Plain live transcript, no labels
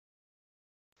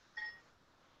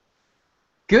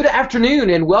Good afternoon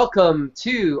and welcome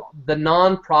to the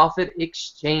Nonprofit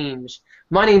Exchange.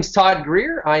 My name's Todd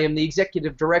Greer. I am the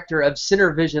Executive Director of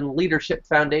CenterVision Leadership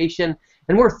Foundation,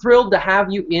 and we're thrilled to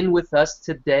have you in with us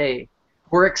today.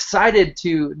 We're excited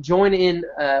to join in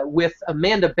with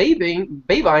Amanda Babine.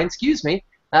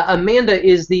 Amanda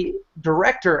is the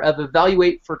Director of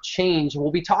Evaluate for Change. We'll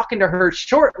be talking to her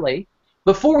shortly.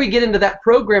 Before we get into that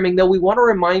programming, though, we want to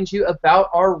remind you about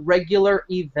our regular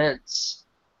events.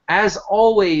 As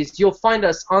always, you'll find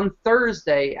us on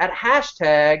Thursday at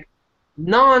hashtag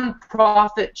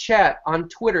nonprofitchat on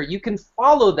Twitter. You can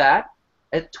follow that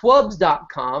at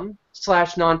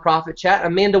twubs.com/nonprofitchat.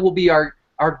 Amanda will be our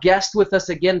guest with us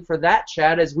again for that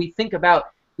chat as we think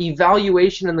about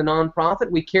evaluation in the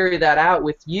nonprofit. We carry that out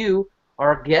with you,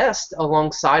 our guest,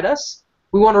 alongside us.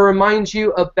 We want to remind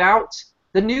you about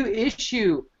the new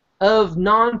issue of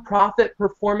Nonprofit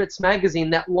Performance Magazine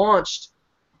that launched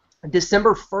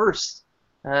December 1st,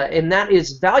 and that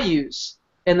is Values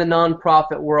in the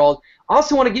Nonprofit World. I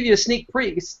also want to give you a sneak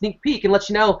peek and let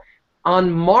you know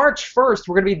on March 1st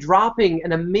we're going to be dropping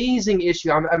an amazing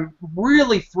issue. I'm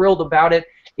really thrilled about it.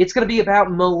 It's going to be about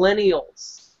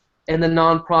millennials in the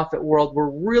nonprofit world.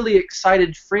 We're really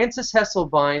excited. Frances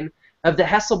Hesselbein of the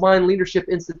Hesselbein Leadership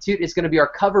Institute is going to be our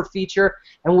cover feature,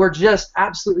 and we're just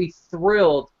absolutely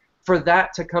thrilled for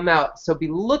that to come out. So be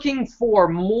looking for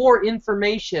more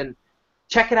information.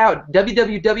 Check it out,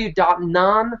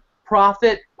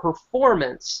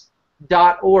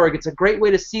 www.nonprofitperformance.org. It's a great way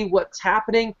to see what's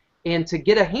happening and to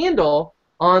get a handle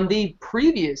on the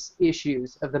previous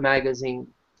issues of the magazine.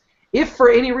 If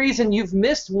for any reason you've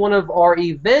missed one of our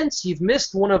events, you've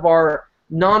missed one of our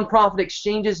nonprofit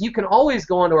exchanges, you can always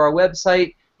go onto our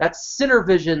website. That's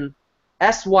CenterVision,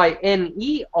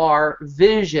 SYNER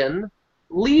Vision,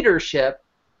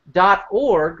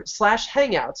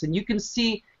 leadership.org/hangouts, and you can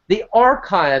see the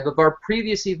archive of our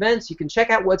previous events. You can check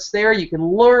out what's there. You can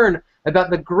learn about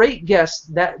the great guests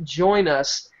that join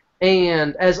us.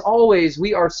 And as always,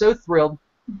 we are so thrilled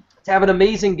to have an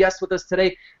amazing guest with us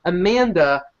today,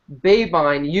 Amanda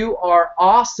Babine. You are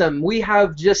awesome. We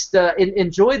have just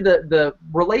enjoyed the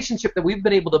relationship that we've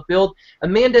been able to build.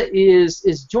 Amanda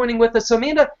is joining with us. So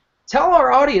Amanda, tell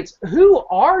our audience, who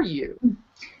are you?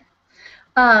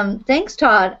 Thanks,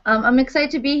 Todd. I'm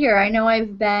excited to be here. I know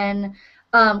I've been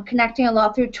connecting a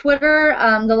lot through Twitter.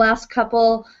 The last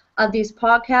couple of these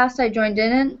podcasts I joined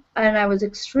in, and I was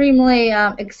extremely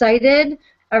excited.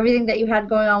 Everything that you had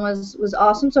going on was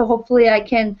awesome, so hopefully I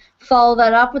can follow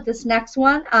that up with this next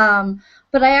one.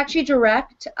 But I actually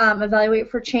direct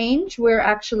Evaluate for Change. We're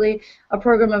actually a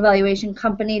program evaluation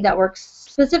company that works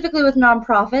specifically with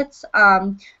nonprofits.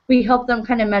 We help them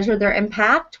kind of measure their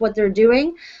impact, what they're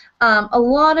doing. A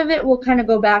lot of it will kind of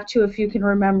go back to, if you can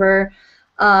remember,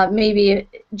 maybe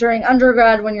during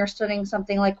undergrad when you're studying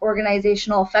something like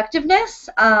organizational effectiveness.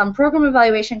 Program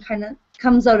evaluation kind of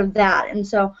comes out of that. And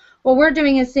so what we're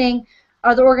doing is saying,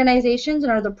 are the organizations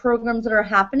and are the programs that are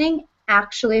happening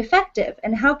actually effective?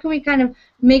 And how can we kind of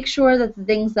make sure that the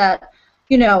things that,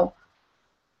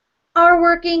 are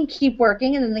working, keep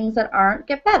working, and the things that aren't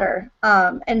get better?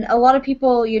 And a lot of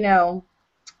people,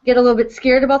 get a little bit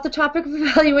scared about the topic of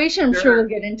evaluation. I'm sure we'll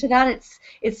get into that.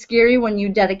 It's scary when you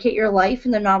dedicate your life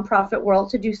in the nonprofit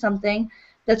world to do something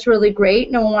that's really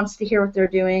great. No one wants to hear what they're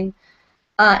doing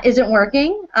isn't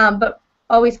working, but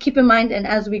always keep in mind, and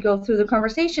as we go through the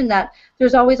conversation, that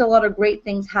there's always a lot of great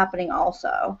things happening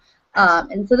also.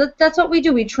 And so that's what we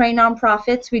do. We train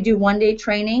nonprofits. We do one-day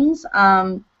trainings,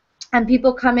 and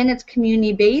people come in. It's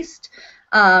community-based,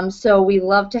 so we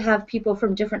love to have people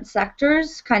from different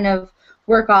sectors kind of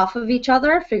work off of each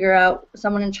other, figure out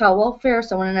someone in child welfare,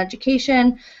 someone in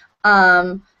education,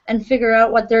 and figure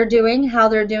out what they're doing, how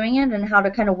they're doing it, and how to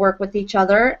kind of work with each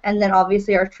other. And then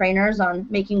obviously our trainers on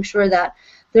making sure that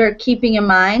they're keeping in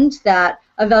mind that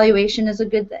evaluation is a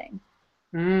good thing.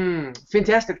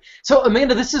 Fantastic. So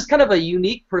Amanda, this is kind of a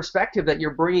unique perspective that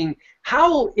you're bringing.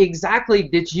 How exactly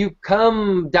did you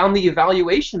come down the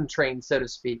evaluation train, so to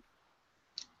speak?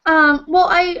 Well,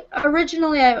 I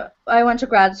went to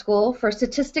grad school for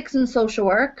statistics and social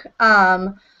work.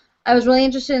 I was really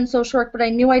interested in social work, but I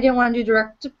knew I didn't want to do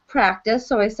direct practice,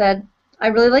 so I said, I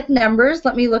really like numbers.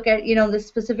 Let me look at, this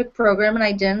specific program, and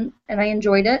I didn't, and I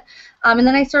enjoyed it. And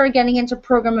then I started getting into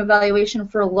program evaluation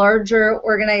for larger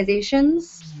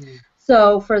organizations.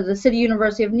 So for the City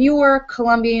University of New York,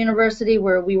 Columbia University,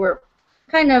 where we were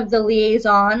kind of the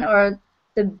liaison or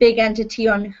the big entity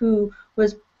on who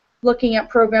was looking at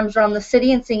programs around the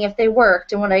city and seeing if they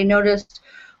worked. And what I noticed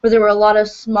were there were a lot of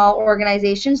small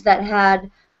organizations that had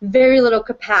very little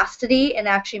capacity in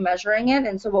actually measuring it.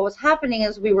 And so what was happening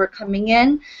is we were coming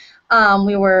in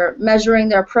We were measuring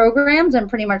their programs and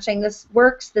pretty much saying this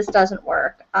works, this doesn't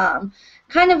work.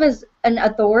 Kind of as an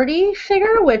authority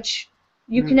figure, which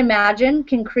you can imagine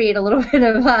can create a little bit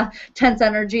of tense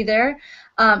energy there.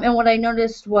 And what I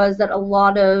noticed was that a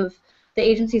lot of the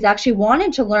agencies actually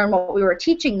wanted to learn what we were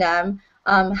teaching them,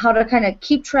 how to kind of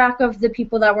keep track of the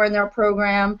people that were in their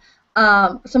program.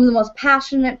 Some of the most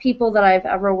passionate people that I've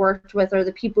ever worked with are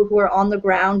the people who are on the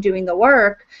ground doing the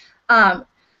work.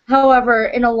 However,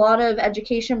 in a lot of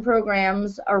education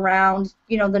programs around,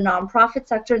 the nonprofit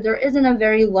sector, there isn't a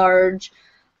very large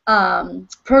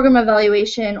program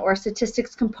evaluation or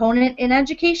statistics component in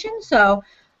education. So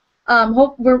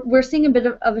we're seeing a bit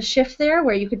of a shift there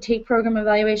where you could take program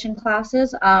evaluation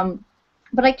classes.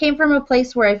 But I came from a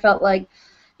place where I felt like,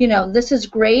 this is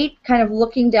great, kind of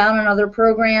looking down on other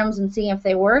programs and seeing if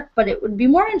they work, but it would be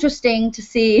more interesting to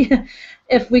see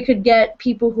if we could get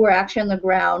people who are actually on the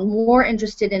ground more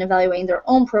interested in evaluating their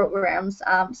own programs,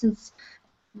 since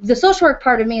the social work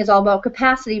part of me is all about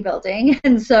capacity building.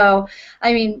 And so,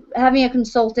 having a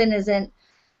consultant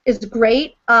is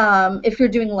great if you're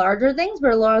doing larger things,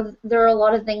 but there are a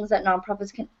lot of things that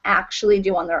nonprofits can actually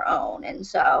do on their own. And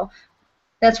so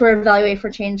that's where Evaluate for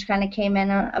Change kind of came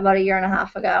in about 1.5 years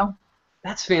ago.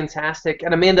 That's fantastic.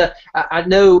 And Amanda, I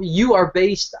know you are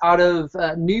based out of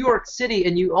New York City,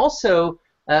 and you also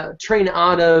train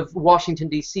out of Washington,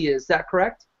 D.C. Is that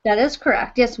correct? That is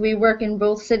correct. Yes, we work in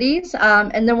both cities,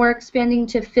 and then we're expanding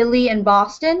to Philly and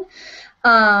Boston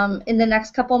in the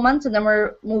next couple months, and then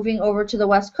we're moving over to the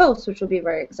West Coast, which will be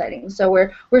very exciting. So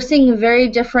we're seeing very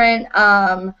different,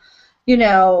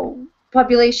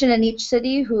 population in each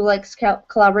city who likes to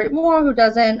collaborate more, who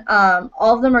doesn't.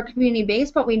 All of them are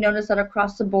community-based, but we notice that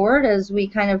across the board as we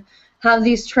kind of have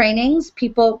these trainings,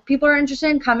 people are interested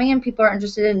in coming and people are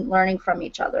interested in learning from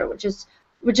each other, which is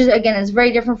again is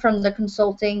very different from the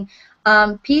consulting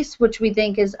piece, which we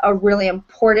think is a really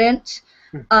important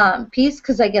piece,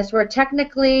 because I guess we're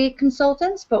technically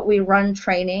consultants, but we run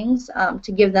trainings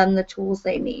to give them the tools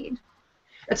they need.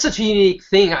 It's such a unique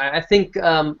thing. I think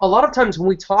a lot of times when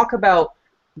we talk about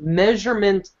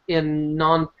measurement in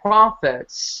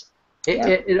nonprofits,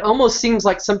 it almost seems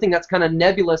like something that's kind of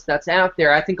nebulous that's out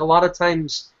there. I think a lot of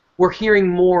times we're hearing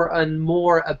more and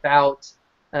more about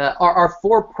our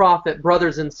for-profit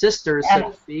brothers and sisters,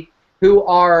 so to speak, who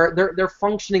are they're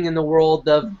functioning in the world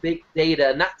of big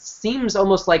data, and that seems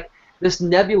almost like this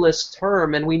nebulous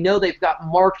term. And we know they've got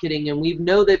marketing, and we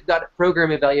know they've got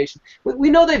program evaluation. We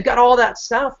know they've got all that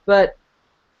stuff, but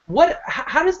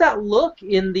how does that look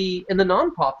in the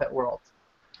nonprofit world?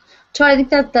 So I think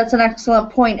that's an excellent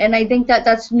point, and I think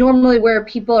that's normally where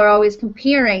people are always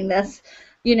comparing this.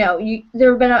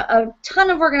 There have been a ton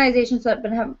of organizations that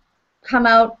have come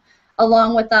out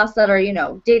along with us that are,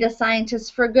 data scientists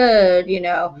for good,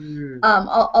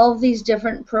 all of these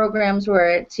different programs where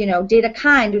it's,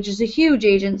 DataKind, which is a huge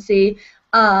agency.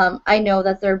 I know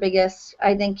that their biggest,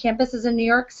 campus is in New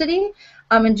York City,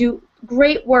 and do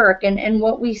great work. And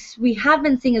what we have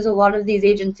been seeing is a lot of these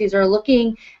agencies are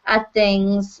looking at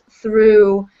things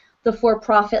through the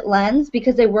for-profit lens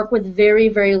because they work with very,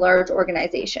 very large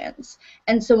organizations.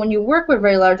 And so when you work with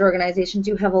very large organizations,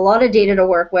 you have a lot of data to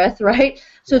work with, right?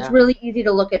 So it's really easy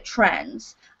to look at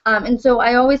trends. And so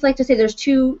I always like to say there's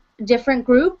two different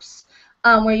groups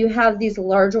where you have these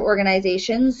larger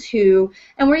organizations who,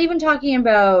 and we're even talking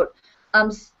about,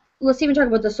 let's even talk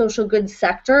about the social good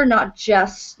sector, not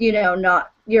just,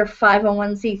 not your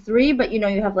 501c3, but,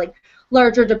 you have like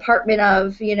larger department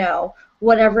of,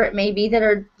 whatever it may be that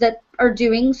are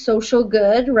doing social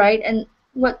good, right? And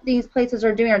what these places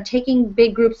are doing are taking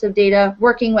big groups of data,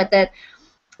 working with it,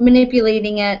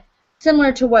 manipulating it,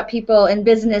 similar to what people in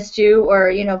business do,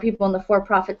 or people in the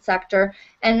for-profit sector.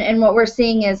 And what we're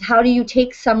seeing is, how do you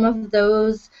take some of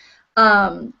those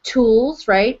tools,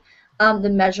 right? The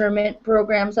measurement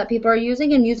programs that people are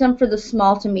using, and use them for the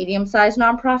small to medium-sized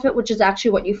nonprofit, which is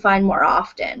actually what you find more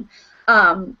often.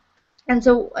 And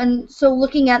so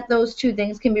looking at those two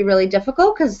things can be really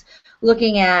difficult, because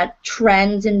looking at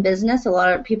trends in business, a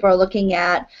lot of people are looking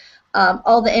at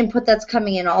all the input that's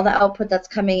coming in, all the output that's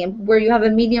coming in. Where you have a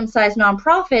medium-sized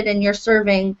nonprofit and you're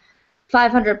serving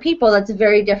 500 people, that's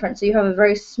very different. So you have a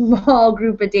very small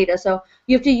group of data. So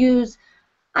you have to use,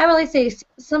 I really say,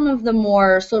 some of the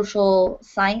more social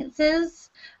sciences,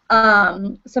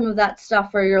 some of that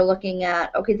stuff where you're looking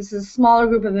at, okay, this is a smaller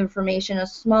group of information, a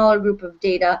smaller group of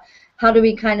data. How do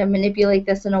we kind of manipulate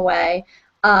this in a way?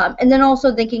 And then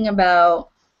also thinking about,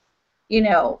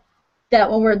 that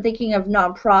when we're thinking of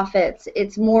nonprofits,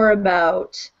 it's more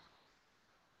about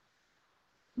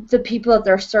the people that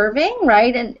they're serving,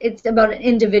 right? And it's about an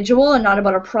individual and not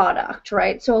about a product,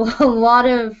 right? So a lot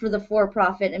of, for the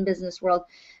for-profit and business world,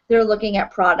 they're looking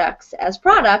at products as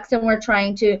products, and we're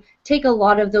trying to take a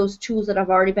lot of those tools that have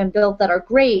already been built that are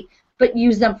great, but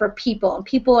use them for people. And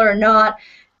people are not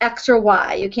X or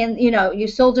Y. You can, you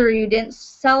sold it or you didn't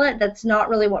sell it. That's not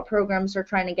really what programs are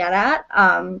trying to get at.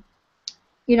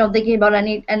 Thinking about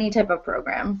any type of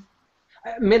program.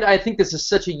 I mean, I think this is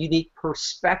such a unique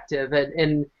perspective,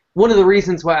 and one of the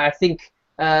reasons why I think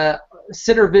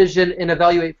CenterVision and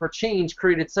Evaluate for Change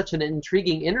created such an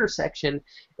intriguing intersection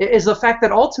is the fact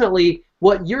that ultimately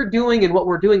what you're doing and what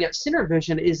we're doing at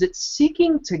CenterVision is it's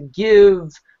seeking to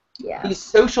give these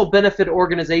social benefit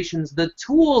organizations the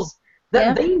tools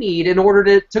that they need in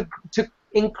order to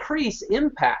increase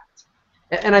impact.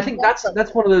 And I think that's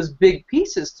one of those big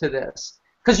pieces to this,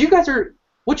 because you guys are,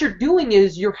 what you're doing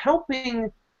is you're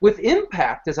helping with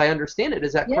impact, as I understand it.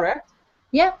 Is that correct?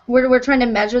 Yeah, we're trying to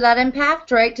measure that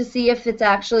impact, right, to see if it's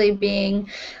actually being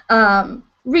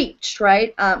reached,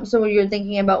 right? So when you're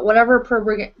thinking about whatever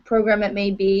program it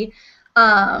may be,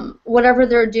 whatever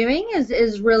they're doing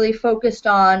is really focused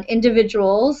on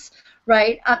individuals,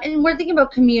 right? And we're thinking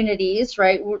about communities,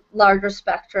 right? Larger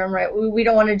spectrum, right? We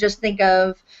don't want to just think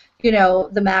of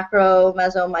the macro,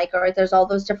 meso, micro, right? There's all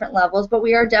those different levels, but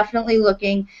we are definitely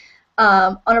looking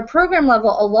on a program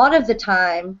level a lot of the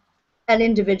time at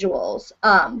individuals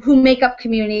who make up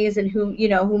communities and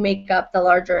who make up the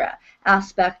larger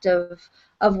aspect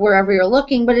of wherever you're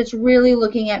looking. But it's really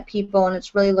looking at people, and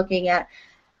it's really looking at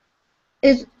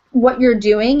is what you're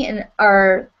doing and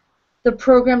are the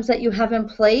programs that you have in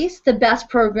place the best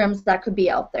programs that could be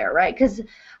out there, right? Because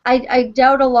I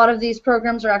doubt a lot of these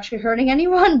programs are actually hurting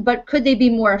anyone, but could they be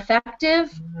more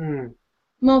effective?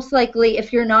 Most likely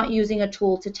if you're not using a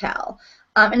tool to tell.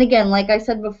 And again, like I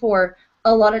said before,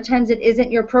 a lot of times it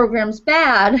isn't your program's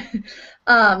bad.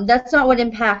 That's not what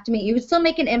impact means. You would still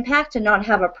make an impact and not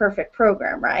have a perfect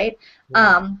program, right?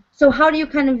 So how do you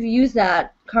kind of use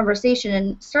that conversation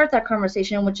and start that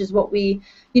conversation, which is what we've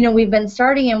been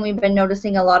starting, and we've been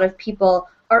noticing a lot of people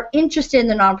are interested in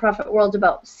the nonprofit world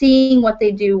about seeing what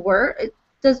they do work.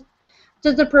 Does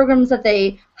the programs that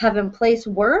they have in place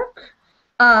work,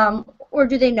 or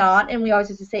do they not? And we always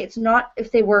have to say it's not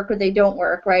if they work or they don't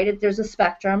work, right? There's a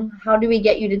spectrum. How do we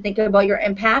get you to think about your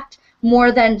impact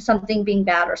more than something being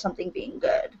bad or something being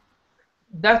good?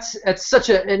 That's such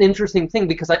an interesting thing,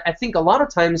 because I think a lot of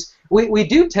times we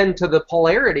do tend to the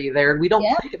polarity there, and we don't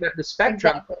think about the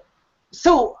spectrum. Exactly.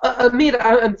 So, Amit,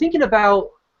 I'm thinking about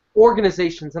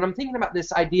organizations, and I'm thinking about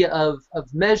this idea of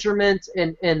measurement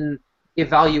and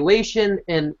evaluation,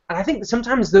 and I think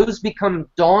sometimes those become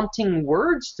daunting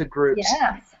words to groups.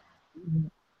 Yes.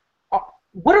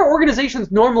 What are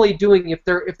organizations normally doing if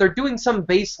they're doing some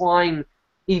baseline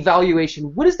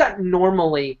evaluation? What does that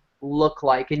normally look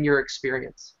like in your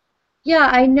experience? Yeah,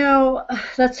 I know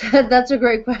that's a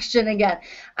great question. Again,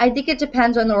 I think it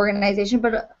depends on the organization,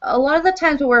 but a lot of the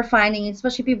times what we're finding,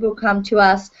 especially people who come to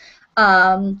us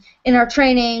in our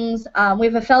trainings, we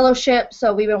have a fellowship,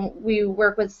 so we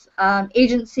work with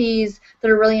agencies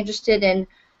that are really interested in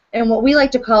what we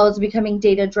like to call is becoming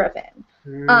data-driven.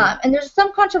 And there's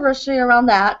some controversy around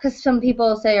that, because some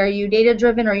people say, are you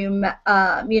data-driven, or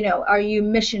are you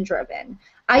mission-driven?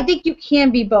 I think you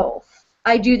can be both.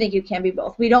 I do think you can be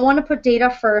both. We don't want to put data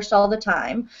first all the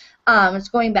time. It's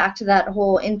going back to that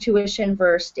whole intuition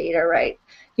versus data, right?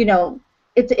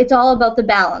 It's all about the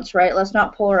balance, right? Let's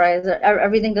not polarize it.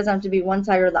 Everything doesn't have to be one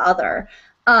side or the other.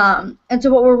 And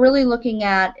so what we're really looking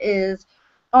at is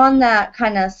on that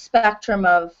kind of spectrum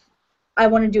of I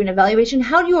want to do an evaluation,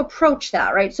 how do you approach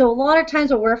that, right? So a lot of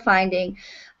times what we're finding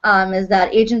is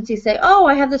that agencies say, oh,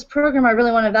 I have this program I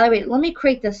really want to evaluate. Let me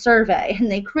create this survey. And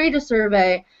they create a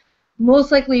survey,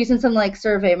 most likely using something like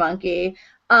SurveyMonkey,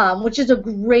 which is a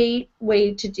great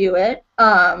way to do it.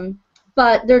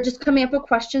 But they're just coming up with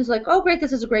questions like, oh, great,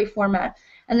 this is a great format.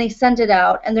 And they send it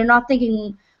out, and they're not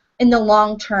thinking in the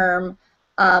long term.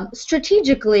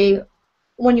 Strategically,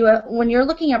 when you're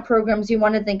looking at programs, you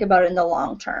want to think about it in the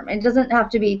long term. It doesn't have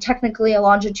to be technically a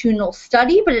longitudinal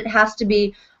study, but it has to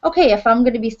be, okay, if I'm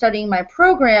going to be studying my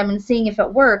program and seeing if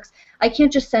it works, I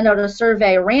can't just send out a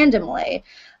survey randomly.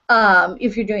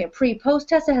 If you're doing a pre-post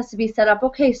test, it has to be set up,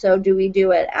 okay, so do we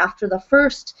do it after the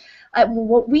first?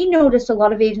 What we noticed, a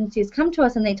lot of agencies come to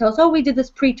us and they tell us, oh, we did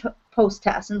this pre-post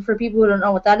test. And for people who don't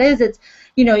know what that is, it's,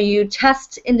 you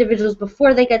test individuals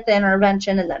before they get the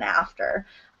intervention and then after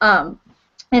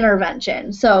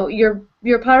intervention. So you're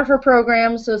you're part of her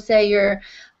program. So say you're,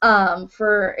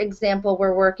 for example,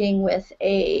 we're working with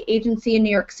a agency in New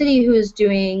York City who is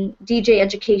doing DJ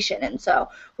education, and so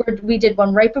we did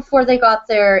one right before they got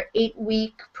their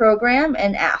 8-week program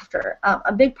and after.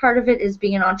 A big part of it is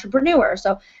being an entrepreneur.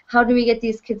 So how do we get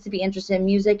these kids to be interested in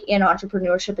music and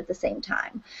entrepreneurship at the same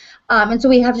time? And so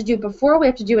we have to do it before, we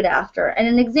have to do it after. And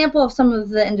an example of some of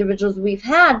the individuals we've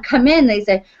had come in, they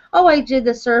say, oh, I did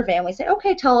the survey, and we say,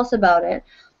 okay, tell us about it.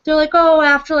 They're like, oh,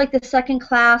 after like the second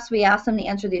class, we asked them to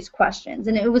answer these questions.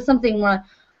 And it was something where,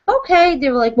 okay, they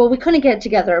were like, well, we couldn't get it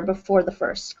together before the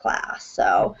first class.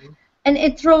 So, and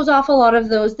it throws off a lot of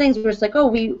those things where it's like,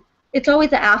 oh, it's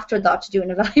always an afterthought to do an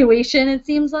evaluation, it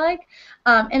seems like.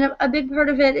 And a big part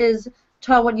of it is,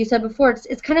 Todd, what you said before,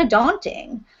 it's kind of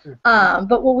daunting.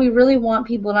 But what we really want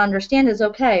people to understand is,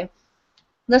 okay,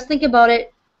 let's think about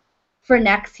it for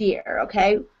next year,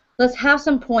 okay? Let's have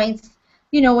some points.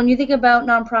 You know, when you think about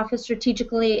nonprofits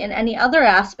strategically in any other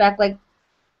aspect, like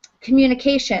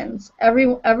communications,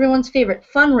 everyone's favorite,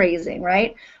 fundraising,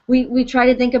 right? We try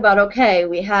to think about, okay,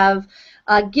 we have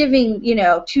giving, you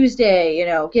know, Tuesday, you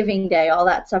know, giving day, all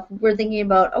that stuff. We're thinking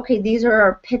about, okay, these are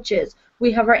our pitches.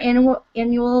 We have our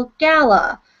annual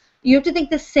gala. You have to think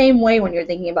the same way when you're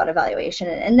thinking about evaluation,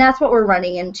 and that's what we're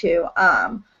running into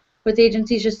with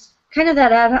agencies, just kind of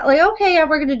that, like, okay, yeah,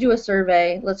 we're going to do a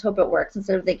survey. Let's hope it works,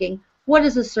 instead of thinking, what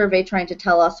is the survey trying to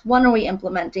tell us? When are we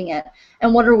implementing it?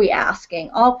 And what are we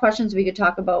asking? All questions we could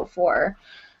talk about for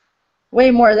way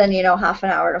more than, you know, half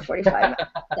an hour to 45 minutes.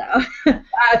 So.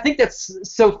 I think that's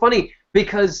so funny,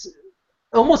 because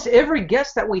almost every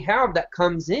guest that we have that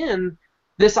comes in,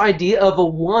 this idea of a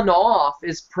one-off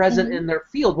is present in their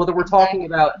field, whether we're talking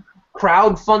about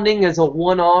crowdfunding as a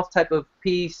one-off type of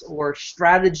piece, or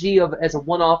strategy as a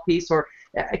one-off piece, or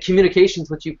communications,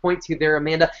 which you point to there,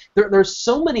 Amanda. There's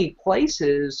so many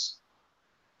places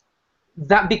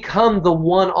that become the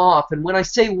one-off, and when I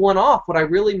say one-off, what I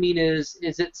really mean is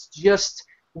it's just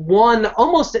one,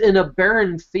 almost in a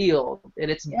barren field,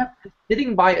 and it's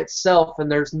sitting by itself,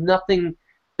 and there's nothing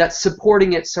that's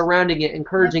supporting it, surrounding it,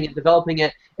 encouraging it, developing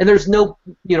it, and there's no,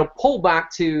 you know, pullback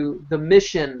to the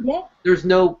mission. There's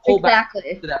no pullback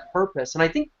to that purpose, and I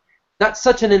think that's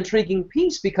such an intriguing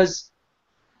piece, because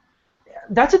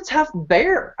that's a tough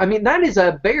bear. I mean, that is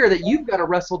a bear that you've got to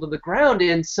wrestle to the ground,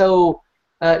 and so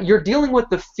you're dealing with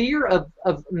the fear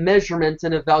of measurement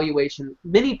and evaluation.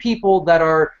 Many people that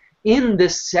are in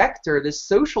this sector, this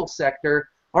social sector,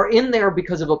 are in there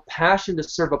because of a passion to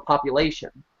serve a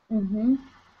population.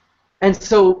 And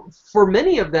so for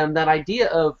many of them, that idea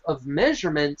of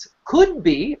measurement could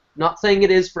be, not saying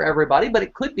it is for everybody, but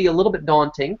it could be a little bit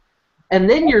daunting. And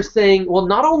then you're saying, well,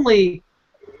 not only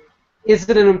is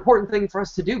it an important thing for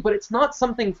us to do, but it's not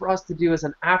something for us to do as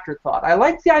an afterthought. I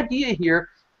like the idea here.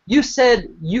 You said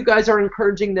you guys are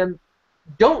encouraging them,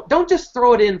 don't just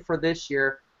throw it in for this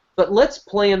year, but let's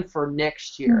plan for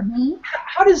next year.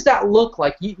 How does that look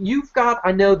like? You've got,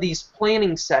 I know, these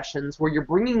planning sessions where you're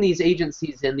bringing these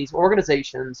agencies in, these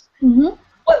organizations.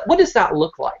 What does that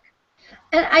look like?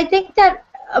 And I think that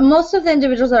most of the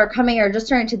individuals that are coming are just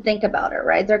starting to think about it,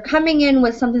 right? They're coming in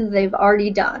with something that they've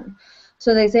already done.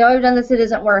 So they say, oh, I've done this, it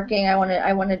isn't working. I want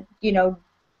to, you know,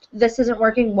 this isn't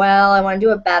working well. I want to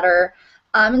do it better.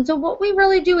 And so what we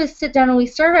really do is sit down and we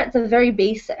start at the very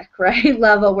basic, right,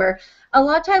 level, where a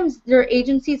lot of times there are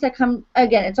agencies that come,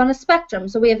 again, it's on a spectrum.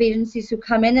 So we have agencies who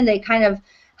come in and they kind of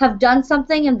have done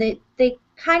something, and they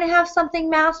kind of have something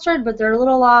mastered, but they're a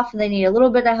little off and they need a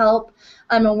little bit of help.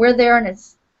 And we're there, and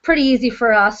it's pretty easy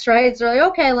for us, right? So like,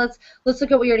 okay, let's look at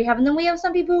what we already have. And then we have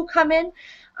some people who come in,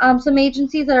 some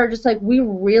agencies that are just like, we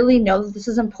really know that this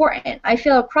is important. I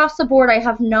feel across the board I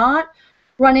have not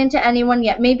run into anyone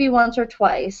yet, maybe once or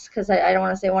twice, because I don't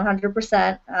want to say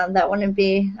 100%. That wouldn't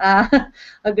be a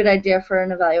good idea for an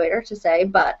evaluator to say.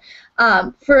 But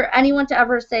for anyone to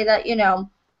ever say that, you know,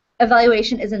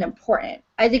 evaluation isn't important,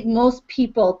 I think most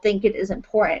people think it is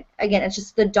important. Again, it's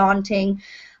just the daunting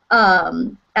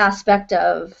aspect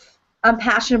of, I'm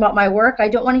passionate about my work. I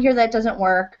don't want to hear that it doesn't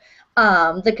work.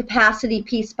 The capacity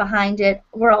piece behind it.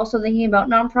 We're also thinking about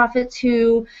nonprofits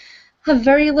who have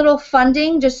very little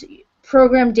funding, just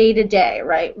program day to day,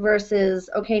 right? Versus,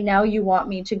 okay, now you want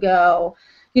me to go,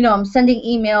 you know, I'm sending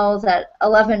emails at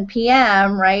 11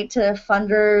 p.m., right, to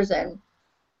funders and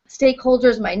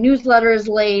stakeholders, my newsletter is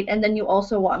late, and then you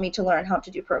also want me to learn how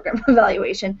to do program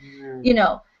evaluation, you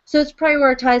know. So it's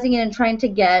prioritizing it and trying to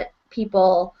get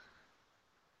people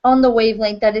on the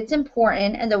wavelength that it's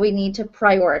important and that we need to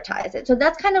prioritize it. So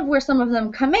that's kind of where some of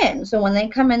them come in. So when they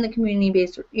come in, the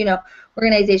community-based, you know,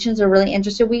 organizations are really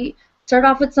interested. We start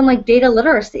off with some like data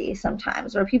literacy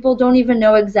sometimes, where people don't even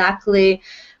know exactly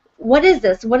what is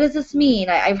this? What does this mean?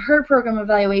 I've heard program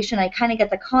evaluation. I kind of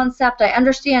get the concept. I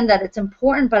understand that it's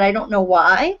important, but I don't know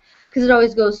why, because it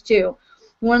always goes to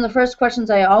one of the first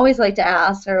questions I always like to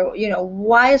ask are,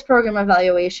 why is program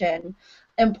evaluation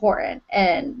important?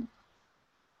 And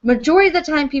majority of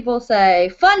the time people say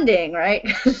funding, right?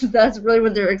 That's really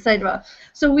what they're excited about.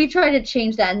 So we try to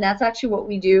change that, and that's actually what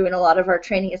we do in a lot of our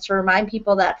training, is to remind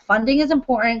people that funding is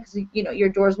important, because your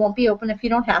doors won't be open if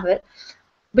you don't have it.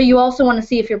 But you also want to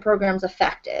see if your program's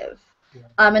effective. Yeah.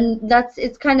 And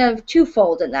it's kind of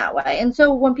twofold in that way. And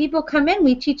so when people come in,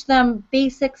 we teach them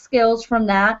basic skills from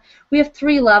that. We have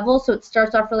 3 levels, so it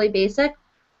starts off really basic.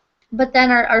 But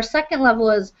then our second level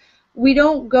is, we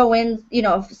don't go in,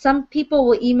 some people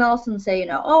will email us and say,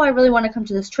 oh, I really want to come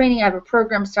to this training. I have a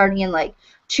program starting in like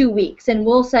 2 weeks. And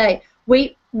we'll say,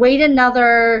 wait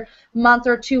another month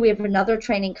or 2. We have another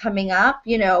training coming up.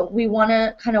 We want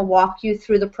to kind of walk you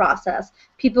through the process.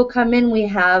 People come in, we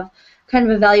have kind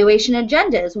of evaluation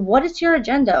agendas. What is your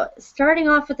agenda? Starting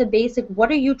off with the basic, what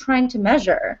are you trying to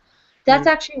measure? That's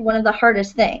actually one of the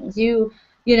hardest things. It's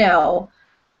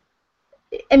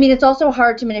also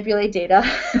hard to manipulate data,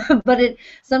 but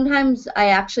sometimes I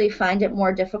actually find it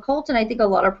more difficult, and I think a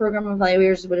lot of program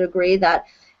evaluators would agree that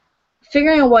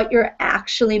figuring out what you're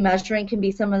actually measuring can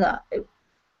be some of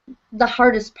the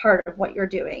hardest part of what you're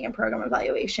doing in program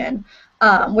evaluation,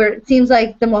 where it seems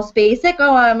like the most basic,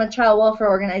 I'm a child welfare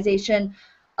organization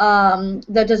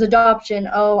that does adoption,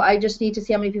 I just need to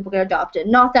see how many people get adopted.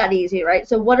 Not that easy, right?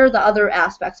 So what are the other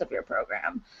aspects of your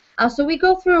program? So we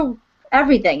go through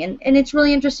everything, and it's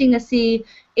really interesting to see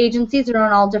agencies that are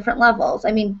on all different levels.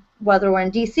 I mean, whether we're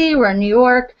in DC, we're in New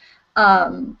York,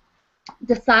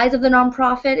 the size of the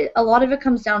nonprofit, a lot of it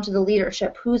comes down to the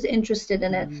leadership, who's interested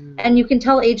in it, and you can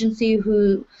tell agencies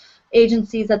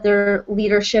that their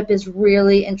leadership is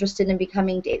really interested in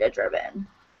becoming data-driven.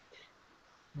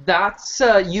 That's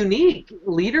unique.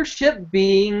 Leadership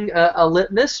being a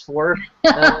litmus for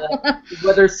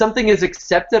whether something is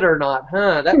accepted or not,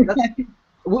 huh? That's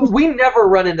we never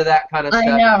run into that kind of stuff.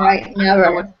 I know, right? Never. I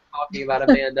know what you're talking about,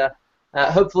 Amanda.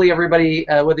 Hopefully everybody,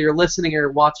 whether you're listening or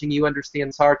watching, you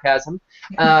understand sarcasm.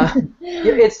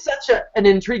 It's such an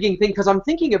intriguing thing, because I'm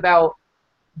thinking about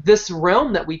this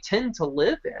realm that we tend to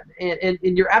live in,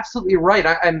 and you're absolutely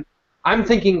right. I'm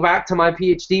thinking back to my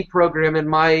PhD program and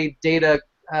my data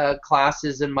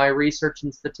classes and my research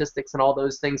and statistics and all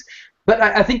those things. But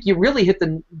I think you really hit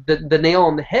the nail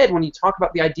on the head when you talk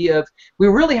about the idea of, we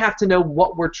really have to know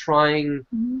what we're trying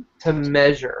to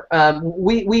measure.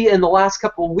 We in the last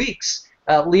couple of weeks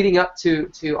leading up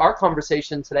to our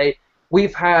conversation today,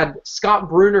 we've had Scott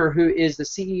Bruner, who is the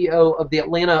CEO of the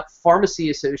Atlanta Pharmacy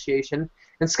Association,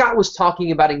 and Scott was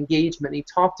talking about engagement. He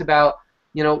talked about,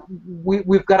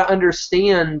 we've got to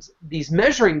understand these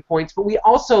measuring points, but we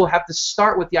also have to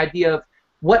start with the idea of,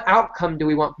 what outcome do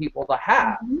we want people to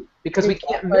have? Because we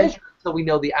can't measure until we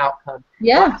know the outcome.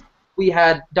 Yeah. We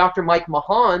had Dr. Mike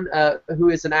Mahan, who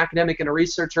is an academic and a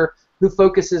researcher who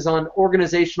focuses on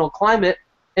organizational climate,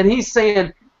 and he's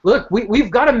saying, look,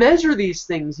 we've got to measure these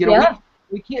things.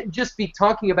 We can't just be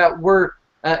talking about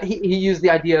he used the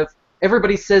idea of,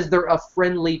 everybody says they're a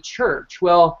friendly church.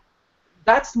 Well,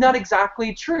 that's not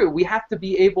exactly true. We have to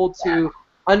be able to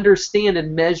understand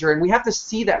and measure, and we have to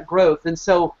see that growth. And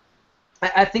so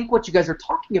I think what you guys are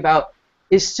talking about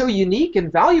is so unique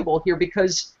and valuable here,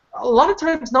 because a lot of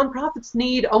times nonprofits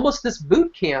need almost this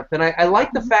boot camp, and I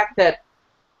like the fact that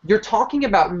you're talking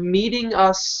about meeting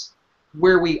us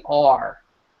where we are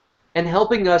and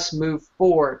helping us move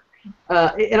forward.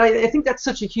 And I think that's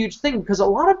such a huge thing, because a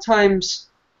lot of times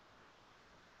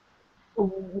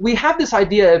we have this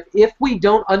idea of, if we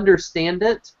don't understand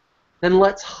it, then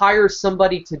let's hire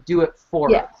somebody to do it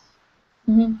for us.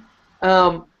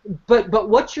 But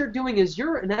what you're doing is,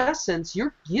 in essence,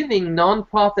 you're giving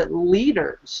nonprofit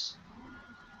leaders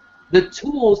the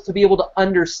tools to be able to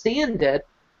understand it,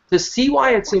 to see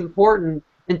why it's important,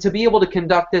 and to be able to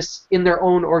conduct this in their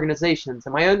own organizations.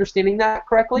 Am I understanding that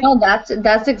correctly? No, that's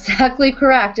exactly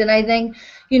correct. And I think,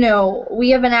 we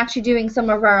have been actually doing some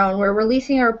of our own. We're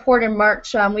releasing a report in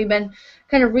March. We've been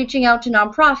kind of reaching out to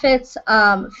nonprofits,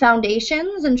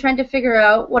 foundations, and trying to figure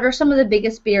out what are some of the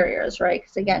biggest barriers, right?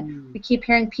 Because, again, we keep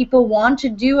hearing people want to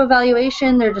do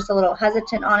evaluation. They're just a little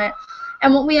hesitant on it.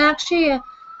 And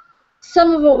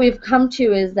some of what we've come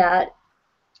to is that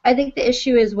I think the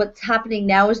issue is, what's happening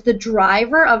now is the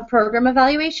driver of program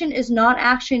evaluation is not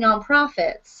actually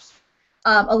nonprofits.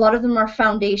 A lot of them are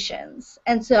foundations.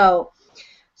 And so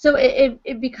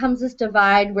it becomes this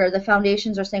divide where the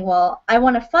foundations are saying, well, I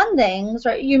want to fund things,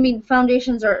 right?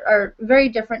 Foundations are very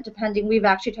different depending. We've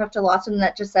actually talked to lots of them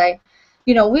that just say,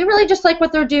 we really just like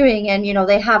what they're doing, and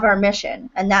they have our mission,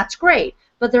 and that's great.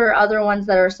 But there are other ones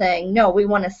that are saying, no, we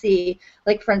want to see,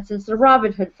 like, for instance, the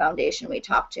Robin Hood Foundation we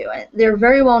talked to. And they're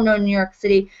very well known in New York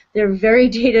City. They're very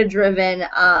data driven.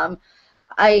 I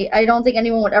don't think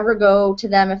anyone would ever go to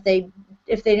them if they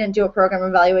didn't do a program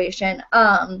evaluation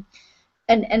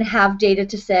and have data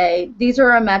to say, these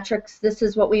are our metrics, this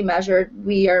is what we measured,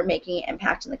 we are making an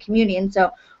impact in the community. And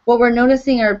so what we're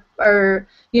noticing are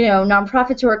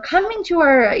nonprofits who are coming to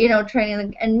our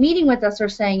training and meeting with us are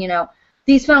saying,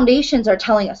 these foundations are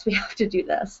telling us we have to do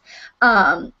this.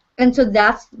 And so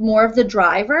that's more of the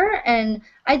driver, and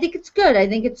I think it's good. I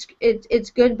think it's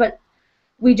good, but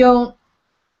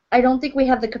I don't think we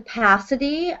have the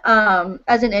capacity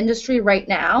as an industry right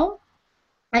now.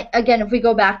 Again, if we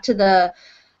go back to the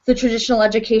traditional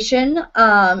education,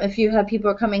 if you have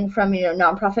people coming from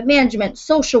nonprofit management,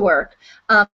 social work,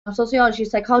 sociology,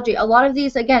 psychology, a lot of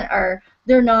these again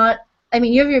they're not. I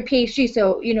mean, you have your PhD,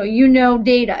 so you know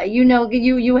data.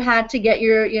 You had to get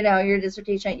your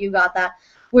dissertation. You got that.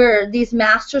 Where these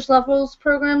master's levels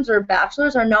programs or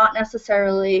bachelors are not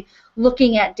necessarily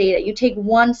looking at data. You take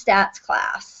one stats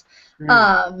class,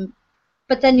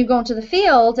 but then you go into the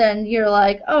field and you're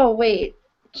like, oh wait,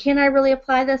 can I really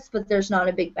apply this? But there's not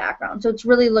a big background. So it's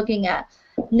really looking at,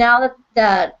 now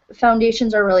that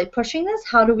foundations are really pushing this,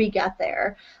 how do we get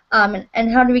there? And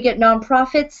how do we get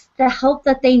nonprofits the help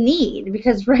that they need?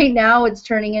 Because right now it's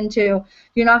turning into,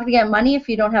 you're not going to get money if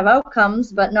you don't have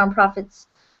outcomes, but nonprofits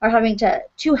are having to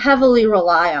too heavily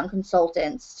rely on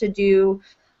consultants to do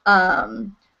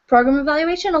program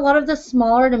evaluation. A lot of the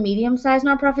smaller to medium-sized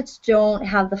nonprofits don't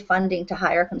have the funding to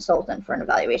hire a consultant for an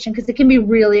evaluation because it can be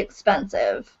really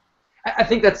expensive. I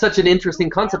think that's such an interesting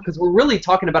concept because we're really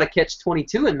talking about a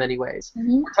catch-22 in many ways.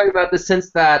 Mm-hmm. We're talking about the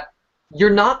sense that you're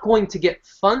not going to get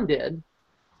funded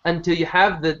until you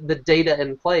have the data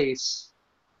in place,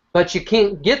 but you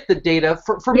can't get the data.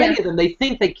 For many of them, they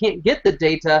think they can't get the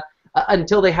data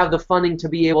until they have the funding to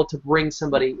be able to bring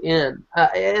somebody in.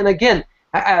 And again,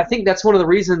 I think that's one of the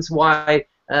reasons why,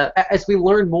 as we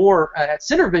learn more at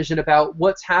CenterVision about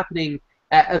what's happening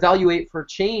at Evaluate for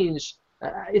Change,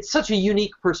 it's such a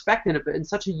unique perspective and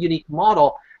such a unique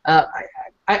model.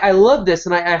 I love this,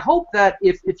 and I hope that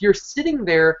if you're sitting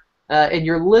there and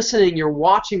you're listening, you're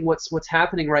watching what's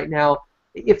happening right now,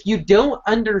 if you don't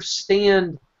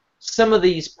understand some of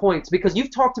these points, because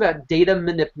you've talked about data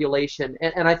manipulation,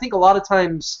 and I think a lot of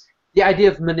times the idea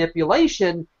of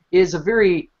manipulation is a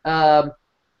very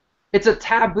it's a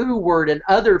taboo word in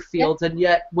other fields, and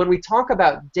yet when we talk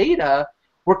about data,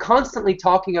 we're constantly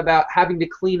talking about having to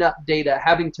clean up data,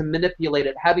 having to manipulate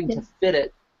it, having to fit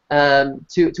it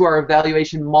to our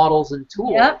evaluation models and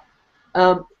tools. Yep.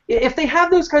 If they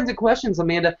have those kinds of questions,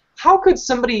 Amanda, how could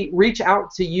somebody reach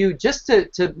out to you just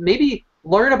to maybe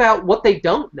learn about what they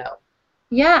don't know?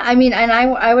 Yeah, I mean, and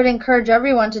I would encourage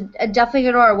everyone to definitely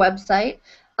go to our website,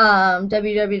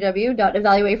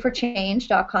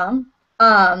 www.evaluateforchange.com.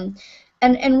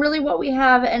 And really what we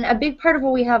have, and a big part of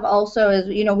what we have also is,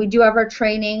 we do have our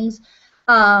trainings.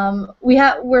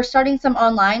 We're starting some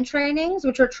online trainings,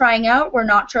 which we're trying out. We're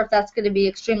not sure if that's going to be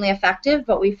extremely effective,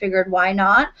 but we figured why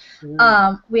not.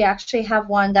 We actually have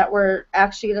one that we're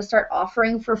actually going to start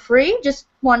offering for free, just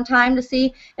one time, to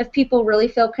see if people really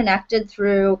feel connected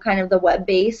through kind of the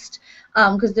web-based,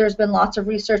 because there's been lots of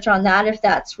research on that, if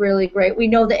that's really great. We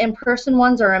know the in-person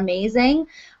ones are amazing.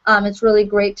 It's really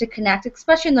great to connect,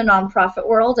 especially in the nonprofit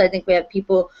world. I think we have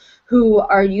people who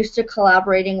are used to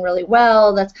collaborating really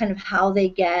well. That's kind of how they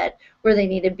get where they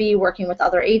need to be, working with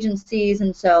other agencies.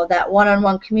 And so that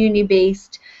one-on-one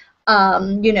community-based,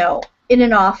 in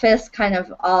an office, kind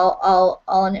of all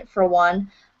in it for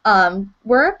one,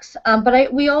 works.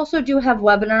 But we also do have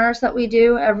webinars that we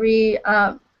do every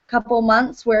couple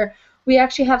months where we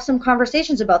actually have some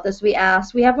conversations about this. We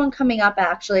have one coming up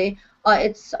actually.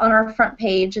 It's on our front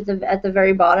page at the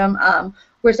very bottom,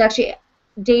 where it's actually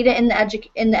data in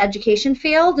the education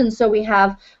field, and so we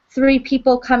have 3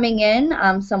 people coming in,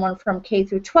 someone from K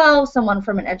through 12, someone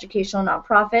from an educational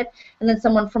nonprofit, and then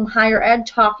someone from higher ed,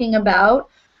 talking about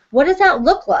what does that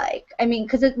look like? I mean,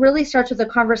 because it really starts with a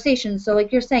conversation. So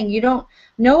like you're saying, you don't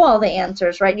know all the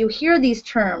answers, right? You hear these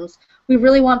terms. We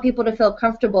really want people to feel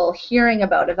comfortable hearing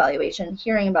about evaluation,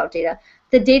 hearing about data.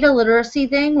 The data literacy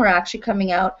thing, we're actually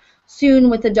coming out soon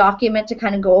with a document to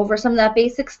kind of go over some of that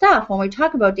basic stuff when we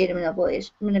talk about data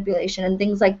manipulation and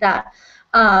things like that.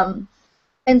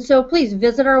 And so please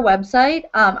visit our website.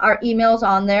 Our email's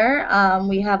on there.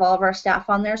 We have all of our staff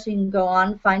on there, so you can go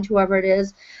on, find whoever it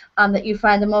is that you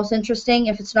find the most interesting.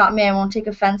 If it's not me, I won't take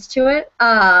offense to it.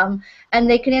 And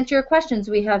they can answer your questions.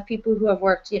 We have people who have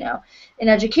worked, in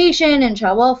education, in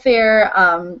child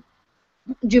welfare,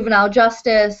 juvenile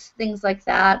justice, things like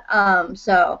that.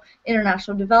 So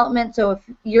international development. So if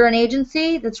you're an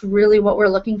agency, that's really what we're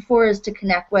looking for, is to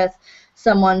connect with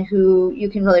someone who you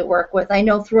can really work with. I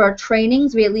know through our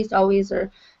trainings, we at least always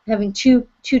are having two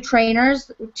trainers,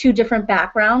 two different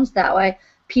backgrounds. That way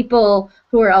people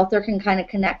who are out there can kind of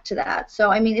connect to that.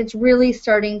 So, I mean, it's really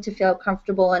starting to feel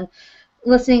comfortable. And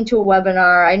listening to a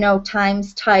webinar, I know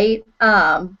time's tight,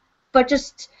 but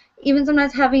just even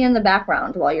sometimes having it in the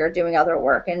background while you're doing other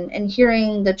work and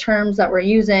hearing the terms that we're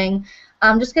using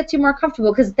just gets you more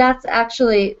comfortable, because that's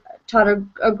actually, Todd,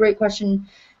 a great question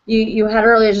you had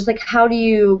earlier, just like, how do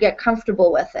you get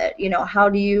comfortable with it? How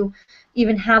do you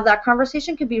even have that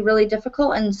conversation can be really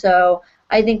difficult. And so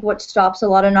I think what stops a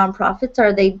lot of nonprofits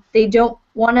are they don't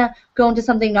want to go into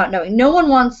something not knowing. No one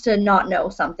wants to not know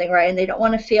something, right? And they don't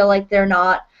want to feel like they're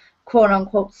not, quote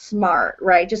unquote, smart,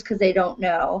 right? Just because they don't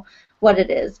know what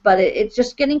it is. But it's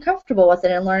just getting comfortable with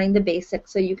it and learning the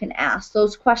basics so you can ask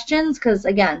those questions, because,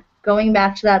 again, going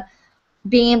back to that,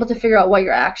 being able to figure out what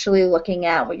you're actually looking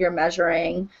at, what you're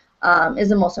measuring, is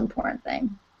the most important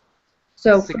thing.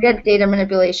 So forget data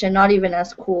manipulation, not even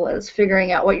as cool as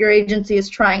figuring out what your agency is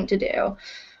trying to do.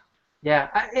 Yeah,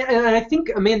 and I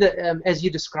think, Amanda, as you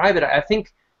describe it, I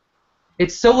think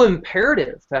it's so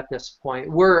imperative at this point.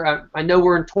 I know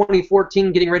we're in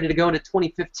 2014, getting ready to go into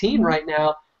 2015 right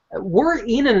now. We're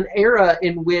in an era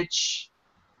in which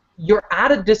you're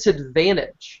at a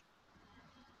disadvantage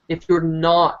if you're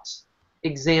not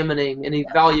examining and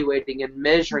evaluating and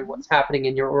measuring what's happening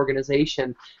in your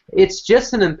organization. It's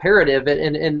just an imperative,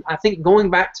 and I think,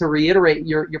 going back to reiterate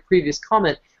your previous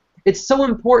comment, it's so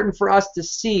important for us to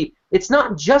see it's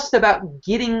not just about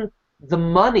getting the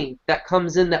money that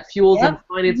comes in that fuels and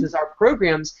finances our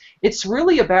programs. It's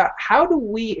really about how do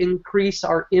we increase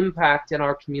our impact in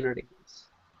our communities.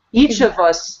 Each of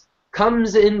us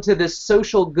comes into this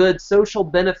social good, social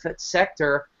benefit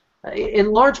sector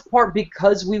in large part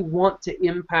because we want to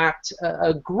impact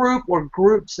a group or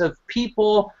groups of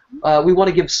people. We want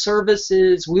to give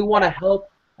services. We want to help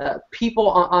people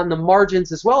on the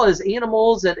margins, as well as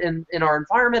animals and in our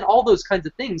environment, all those kinds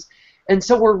of things. And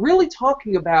so we're really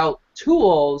talking about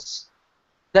tools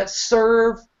that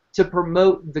serve to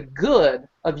promote the good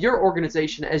of your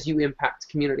organization as you impact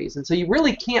communities. And so you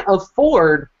really can't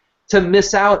afford to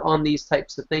miss out on these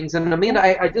types of things. And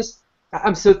Amanda,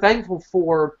 I'm so thankful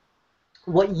for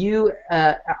what you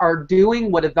are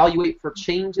doing, what Evaluate for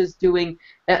Change is doing,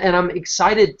 and I'm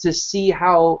excited to see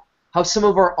how some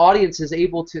of our audience is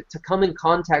able to come in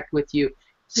contact with you.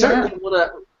 Certainly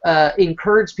want to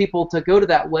encourage people to go to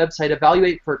that website,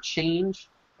 Evaluate for Change,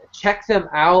 check them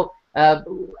out,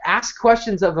 ask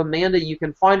questions of Amanda. You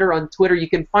can find her on Twitter. You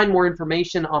can find more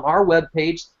information on our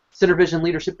webpage,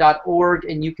 centervisionleadership.org,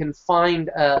 and you can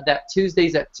find that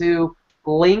Tuesdays at 2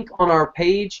 link on our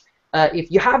page.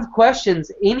 If you have questions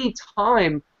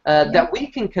anytime that we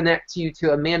can connect you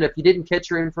to Amanda, if you didn't catch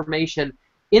her information,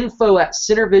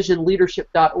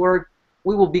 info@centervisionleadership.org.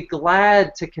 We will be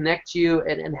glad to connect you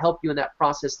and help you in that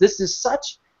process. This is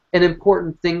such an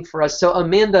important thing for us. So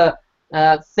Amanda,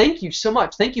 thank you so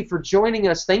much. Thank you for joining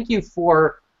us. Thank you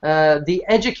for the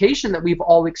education that we've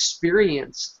all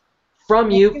experienced from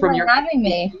you. Thank you for having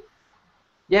me.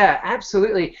 Yeah,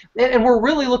 absolutely. And we're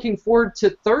really looking forward to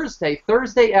Thursday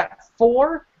at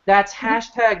 4. That's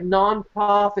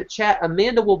 #nonprofit chat.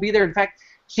 Amanda will be there. In fact,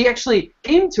 she actually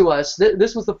came to us.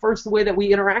 This was the first way that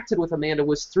we interacted with Amanda,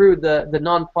 was through the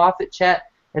nonprofit chat,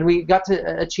 and we got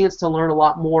a chance to learn a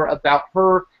lot more about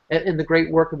her and the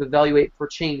great work of Evaluate for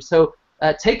Change. So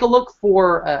take a look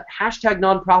for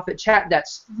 #nonprofit chat.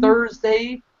 That's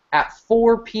Thursday at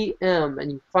 4 p.m.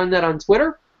 and you can find that on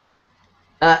Twitter.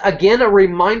 Again, a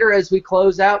reminder as we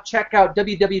close out, check out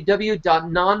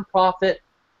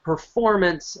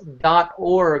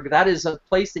www.nonprofitperformance.org. That is a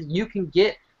place that you can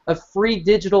get a free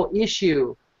digital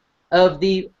issue of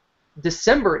the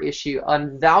December issue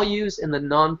on values in the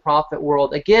nonprofit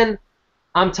world. Again,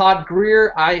 I'm Todd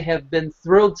Greer. I have been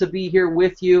thrilled to be here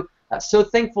with you. So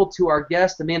thankful to our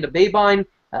guest, Amanda Babine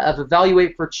of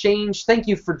Evaluate for Change. Thank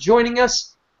you for joining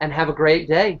us, and have a great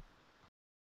day.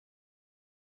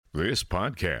 This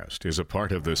podcast is a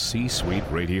part of the C-Suite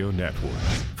Radio Network.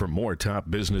 For more top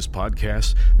business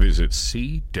podcasts, visit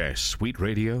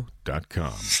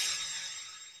c-suiteradio.com.